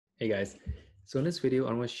Hey guys, so in this video,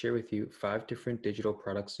 I want to share with you 5 different digital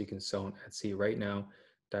products you can sell on Etsy right now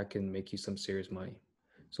that can make you some serious money.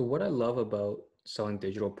 So what I love about selling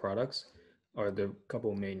digital products are the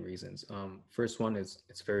couple of main reasons. First one is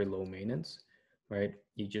it's very low maintenance, right?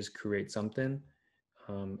 You just create something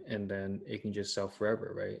and then it can just sell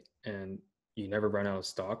forever, right? And you never run out of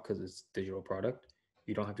stock because it's digital product.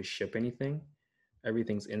 You don't have to ship anything.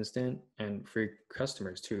 Everything's instant, and for your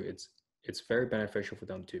customers too, it's very beneficial for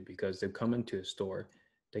them too because they come into a store,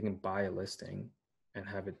 they can buy a listing and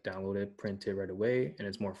have it downloaded, printed right away, and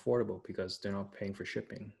it's more affordable because they're not paying for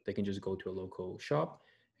shipping. They can just go to a local shop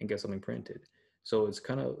and get something printed. So it's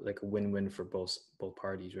kind of like a win-win for both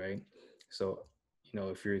parties, right? So,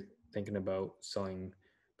 if you're thinking about selling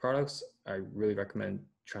products, I really recommend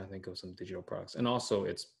trying to think of some digital products. And also,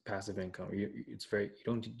 it's passive income. You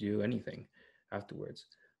don't need to do anything afterwards.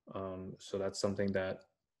 So that's something that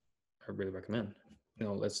I really recommend.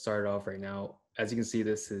 Let's start off right now. As you can see,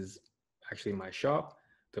 this is actually my shop.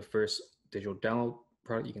 The first digital download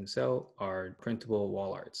product you can sell are printable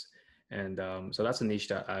wall arts. And so that's a niche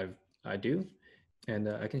that I do. And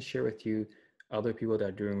I can share with you other people that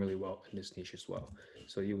are doing really well in this niche as well.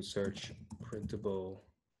 So you would search printable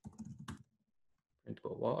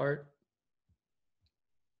wall art.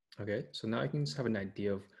 Okay, so now I can just have an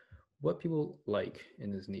idea of what people like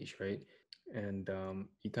in this niche, right? And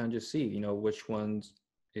you kind of just see, which ones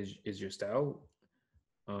is your style,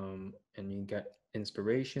 and you get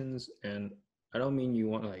inspirations. And I don't mean you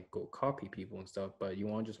want to like go copy people and stuff, but you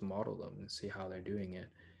want to just model them and see how they're doing it,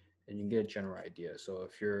 and you can get a general idea. So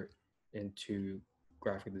if you're into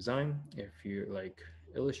graphic design, if you're like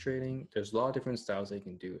illustrating, there's a lot of different styles that you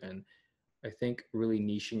can do. And I think really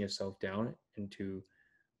niching yourself down into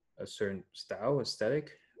a certain style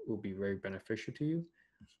aesthetic will be very beneficial to you.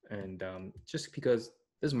 And just because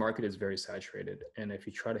this market is very saturated, and if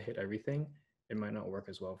you try to hit everything, it might not work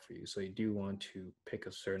as well for you. So you do want to pick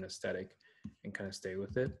a certain aesthetic and kind of stay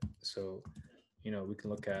with it. So we can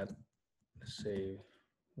look at, let's say,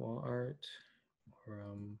 wall art, or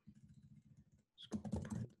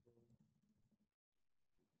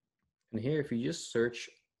and here if you just search,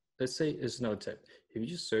 let's say, it's another tip. If you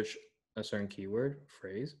just search a certain keyword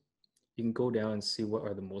phrase, you can go down and see what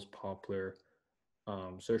are the most popular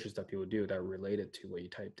searches that people do that are related to what you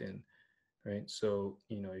typed in, right? So,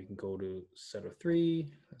 you can go to set of 3,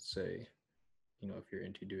 let's say, if you're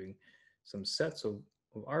into doing some sets of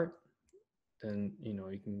art, then,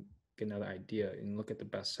 you can get another idea and look at the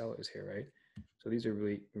best sellers here, right? So these are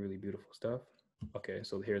really, really beautiful stuff. Okay,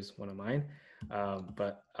 so here's one of mine,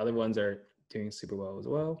 but other ones are doing super well as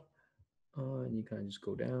well. And you kind of just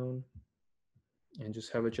go down and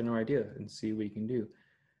just have a general idea and see what you can do.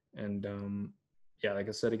 And yeah, like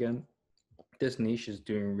I said again, this niche is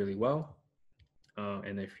doing really well.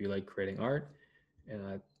 And if you like creating art, and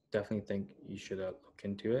I definitely think you should look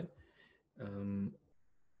into it.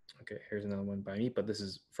 Okay, here's another one by me, but this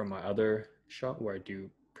is from my other shop where I do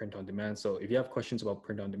print on demand. So if you have questions about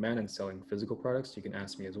print on demand and selling physical products, you can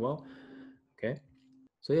ask me as well. Okay.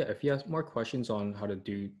 So yeah, if you have more questions on how to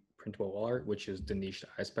do printable wall art, which is the niche that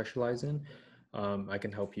I specialize in, I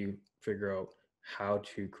can help you figure out how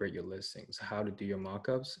to create your listings, how to do your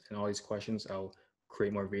mockups, and all these questions. I'll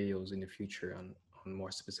create more videos in the future on more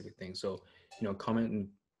specific things. So, comment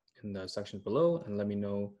in the sections below and let me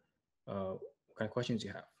know what kind of questions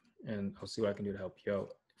you have, and I'll see what I can do to help you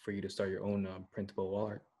out for you to start your own printable wall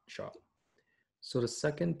art shop. So the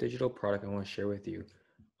second digital product I want to share with you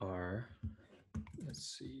are,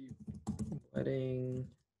 let's see, wedding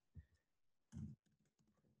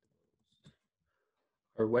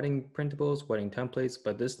printables, wedding templates,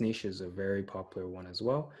 but this niche is a very popular one as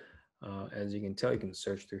well. As you can tell, you can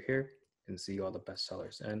search through here and see all the best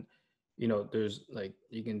sellers. And, there's like,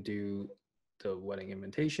 you can do the wedding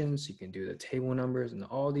invitations, you can do the table numbers, and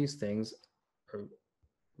all these things are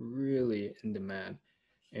really in demand.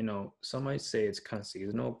 Some might say it's kind of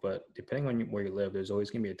seasonal, but depending on where you live, there's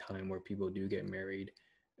always going to be a time where people do get married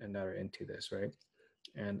and that are into this, right?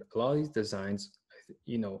 And a lot of these designs, I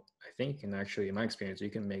think you can actually, in my experience, you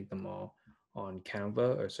can make them all on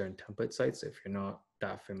Canva or certain template sites if you're not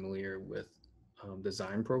that familiar with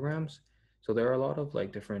design programs. So there are a lot of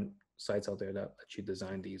like different sites out there that let you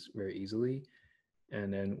design these very easily.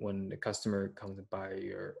 And then when the customer comes to buy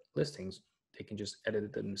your listings, they can just edit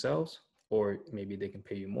it themselves, or maybe they can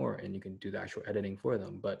pay you more and you can do the actual editing for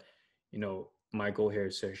them. But, my goal here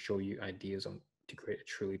is to show you ideas on to create a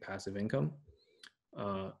truly passive income.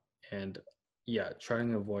 And yeah,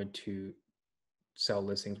 trying to avoid to sell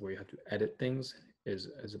listings where you have to edit things is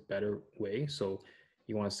a better way. So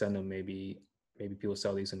you want to send them, maybe people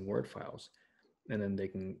sell these in Word files. and then they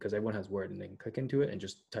can, because everyone has Word, and they can click into it and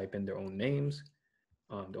just type in their own names,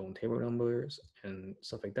 their own table numbers, and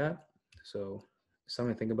stuff like that. So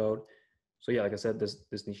something to think about. So yeah, like I said, this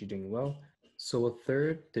niche is doing well. So a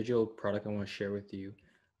third digital product I want to share with you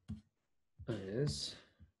is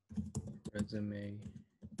resume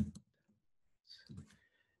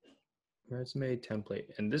template.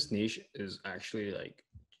 And this niche is actually like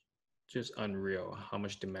just unreal how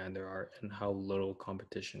much demand there are and how little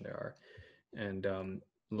competition there are. And a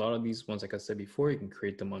lot of these ones, like I said before, you can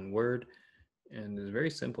create them on Word, and it's very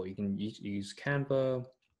simple. You can use Canva,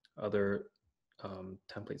 other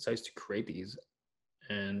template sites to create these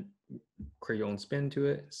and create your own spin to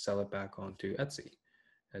it, sell it back onto Etsy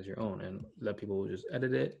as your own, and let people just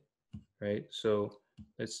edit it, right? So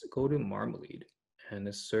let's go to Marmalade and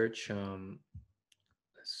let's search.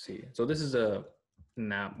 Let's see. So this is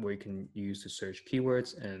an app where you can use to search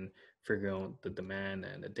keywords and figure out the demand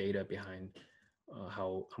and the data behind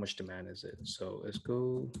how much demand is it. So let's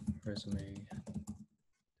go resume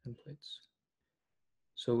templates.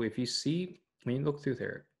 So if you see, when you look through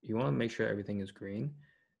there, you want to make sure everything is green.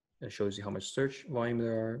 It shows you how much search volume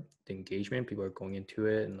there are, the engagement, people are going into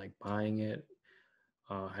it and like buying it,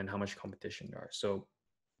 and how much competition there are. So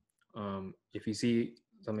if you see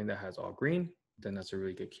something that has all green, then that's a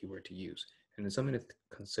really good keyword to use. And it's something to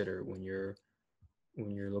consider when you're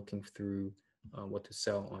looking through what to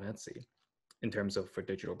sell on Etsy in terms of for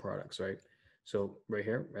digital products, right? So right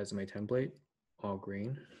here, resume template, all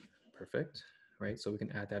green, perfect, right? So we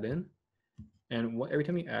can add that in. And every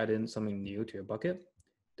time you add in something new to your bucket,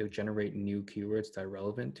 they'll generate new keywords that are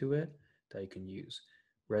relevant to it that you can use.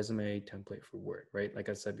 Resume template for Word, right? Like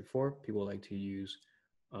I said before, people like to use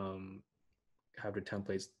have the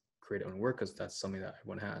templates created on Word because that's something that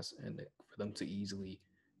everyone has, and for them to easily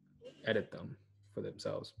edit them for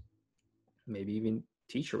themselves. Maybe even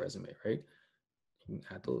teach your resume, right? You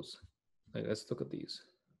can add those. Like, let's look at these.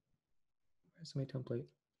 Resume template.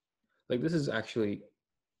 Like, this is actually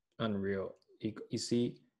unreal. You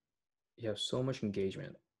see, you have so much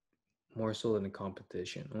engagement, more so than the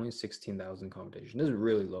competition. Only 16,000 competition. This is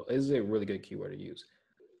really low. This is a really good keyword to use.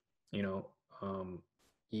 You know, um,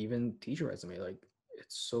 even teacher resume, like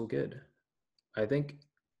it's so good. I think,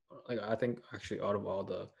 I think actually out of all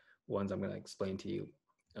the ones I'm gonna explain to you,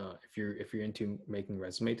 if you're into making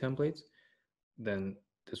resume templates, then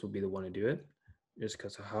this would be the one to do it. Just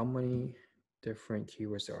because of how many different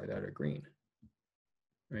keywords there are that are green,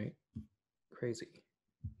 right? Crazy.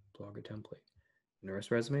 Blogger template,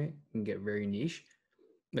 nurse resume can get very niche.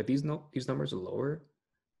 Like these numbers are lower,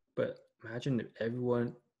 but imagine if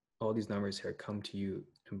everyone, all these numbers here come to you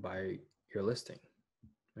and buy your listing,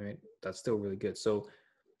 right? That's still really good. So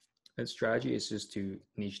that strategy is just to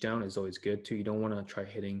niche down is always good too. You don't want to try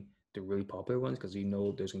hitting the really popular ones because you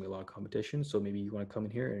know there's gonna be a lot of competition. So maybe you want to come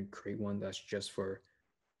in here and create one that's just for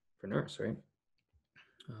nurse, right?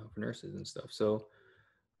 For nurses and stuff. So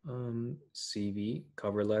CV,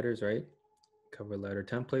 cover letters, right? Cover letter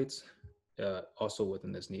templates, also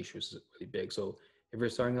within this niche, which is really big. So if you're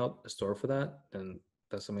starting out a store for that, then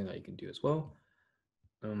that's something that you can do as well.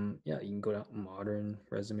 Yeah, you can go down modern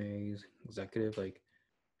resumes, executive, like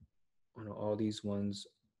all these ones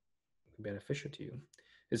beneficial to you.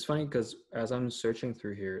 It's funny because as I'm searching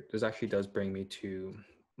through here, this actually does bring me to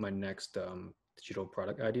my next digital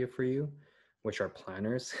product idea for you, which are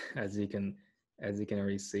planners. As you can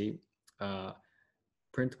already see, uh,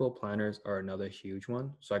 printable planners are another huge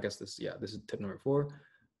one. So I guess this is tip number 4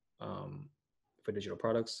 for digital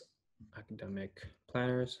products, academic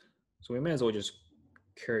planners. So we may as well just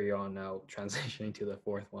carry on now, transitioning to the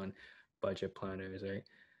fourth one, budget planners, right?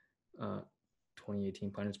 2018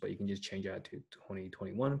 planners, but you can just change that to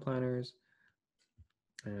 2021 planners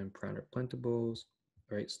and planner printables,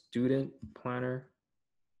 right? Student planner,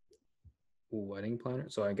 wedding planner.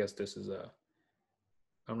 So I guess this is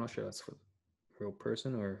I'm not sure that's for real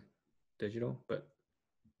person or digital, but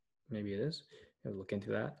maybe it is. I'll look into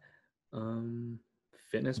that. Um,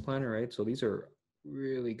 Fitness planner, right? So these are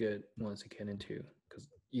really good ones to get into because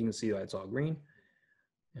you can see that it's all green.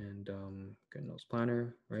 And good nose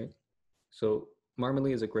planner, right? So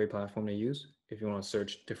Marmalade is a great platform to use if you want to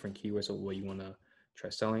search different keywords of what you want to try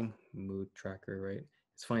selling. Mood tracker, right?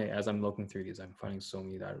 It's funny, as I'm looking through these, I'm finding so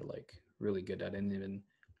many that are like really good that I didn't even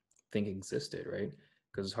think existed, right?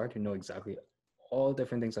 Because it's hard to know exactly all the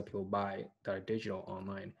different things that people buy that are digital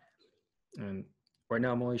online. And right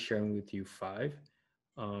now I'm only sharing with you 5,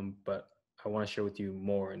 but I want to share with you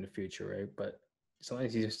more in the future, right? But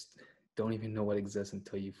sometimes you just don't even know what exists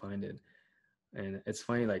until you find it. And it's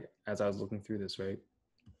funny, like as I was looking through this, right,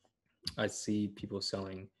 I see people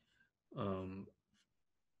selling um,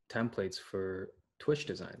 templates for Twitch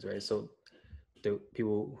designs, right? So the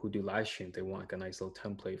people who do live stream, they want like a nice little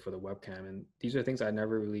template for the webcam, and these are things I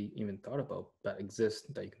never really even thought about that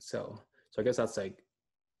exist that you can sell. So I guess that's like,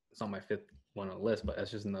 it's not my fifth one on the list, but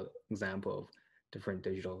that's just another example of different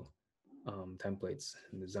digital templates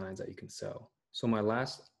and designs that you can sell. So my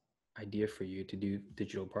last idea for you to do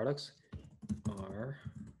digital products are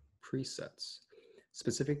presets,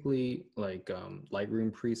 specifically like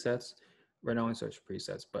Lightroom presets. Right now I search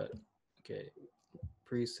presets, but okay,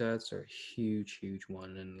 presets are a huge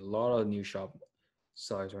one, and a lot of new shop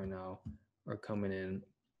sellers right now are coming in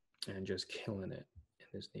and just killing it in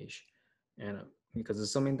this niche. And because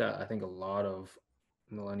it's something that I think a lot of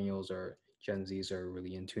millennials or Gen Zs are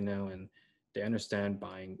really into now, and they understand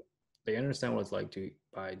buying, they understand what it's like to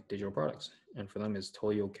buy digital products, and for them it's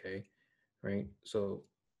totally okay, right? So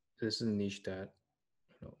this is a niche that,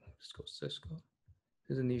 Cisco.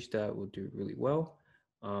 This is a niche that will do really well.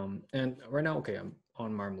 And right now, okay, I'm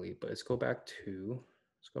on Marmalade, but let's go back to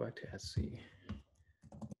Etsy.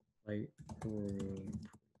 Lightroom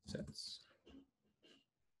presets.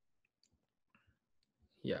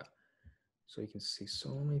 Yeah, so you can see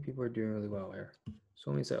so many people are doing really well here.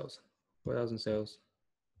 So many sales, 4,000 sales.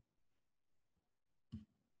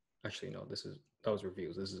 Actually, no, that was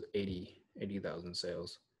reviews. This is 80,000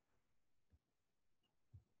 sales.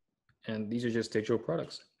 And these are just digital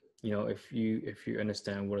products. If you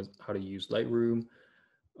understand how to use Lightroom,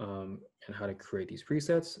 and how to create these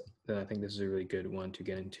presets, then I think this is a really good one to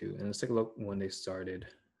get into. And let's take a look when they started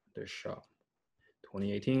their shop.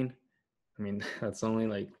 2018. I mean, that's only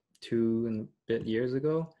like 2 and a bit years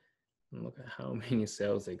ago. And look at how many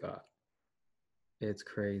sales they got. It's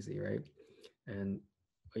crazy, right? And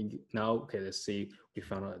now, okay, let's see. We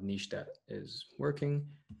found out a niche that is working,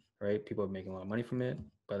 right? People are making a lot of money from it.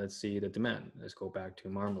 But let's see the demand. Let's go back to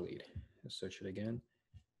Marmalade. Let's search it again.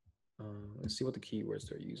 Let's see what the keywords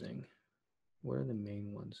they're using. What are the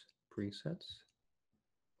main ones? Presets?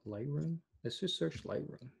 Lightroom? Let's just search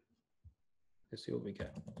Lightroom. Let's see what we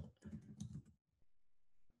get.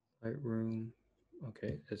 Lightroom.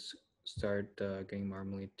 Okay, let's start getting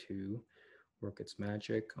Marmalade to work its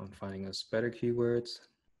magic on finding us better keywords.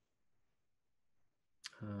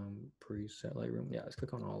 Preset Lightroom. Yeah, let's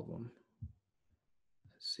click on all of them.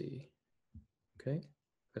 Let's see. Okay,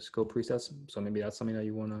 let's go presets. So maybe that's something that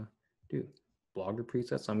you want to do. Blogger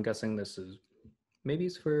presets. I'm guessing this is, maybe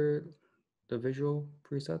it's for the visual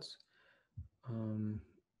presets.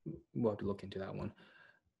 We'll have to look into that one.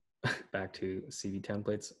 Back to CV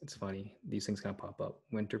templates. It's funny, these things kind of pop up.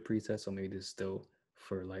 Winter presets, so maybe this is still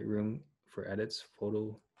for Lightroom for edits,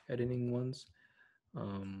 photo editing ones.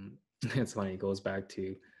 It's funny, it goes back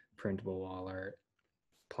to printable wall art,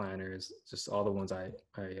 planners, just all the ones I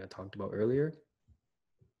talked about earlier.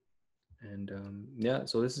 And yeah,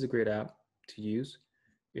 so this is a great app to use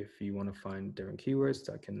if you want to find different keywords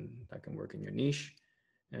that can work in your niche.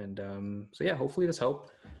 And so yeah, hopefully this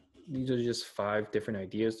helped. These are just 5 different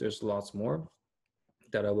ideas. There's lots more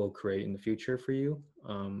that I will create in the future for you.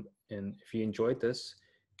 And if you enjoyed this,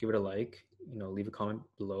 give it a like, leave a comment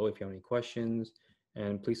below if you have any questions,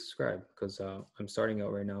 and please subscribe, because I'm starting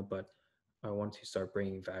out right now, but I want to start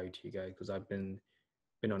bringing value to you guys, because I've been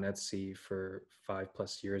on Etsy for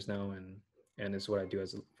 5+ years now, and it's what I do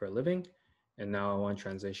for a living. And now I want to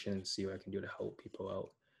transition and see what I can do to help people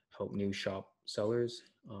out, help new shop sellers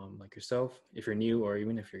like yourself. If you're new, or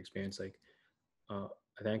even if you're experienced, like I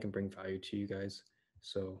think I can bring value to you guys.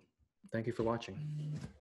 So thank you for watching.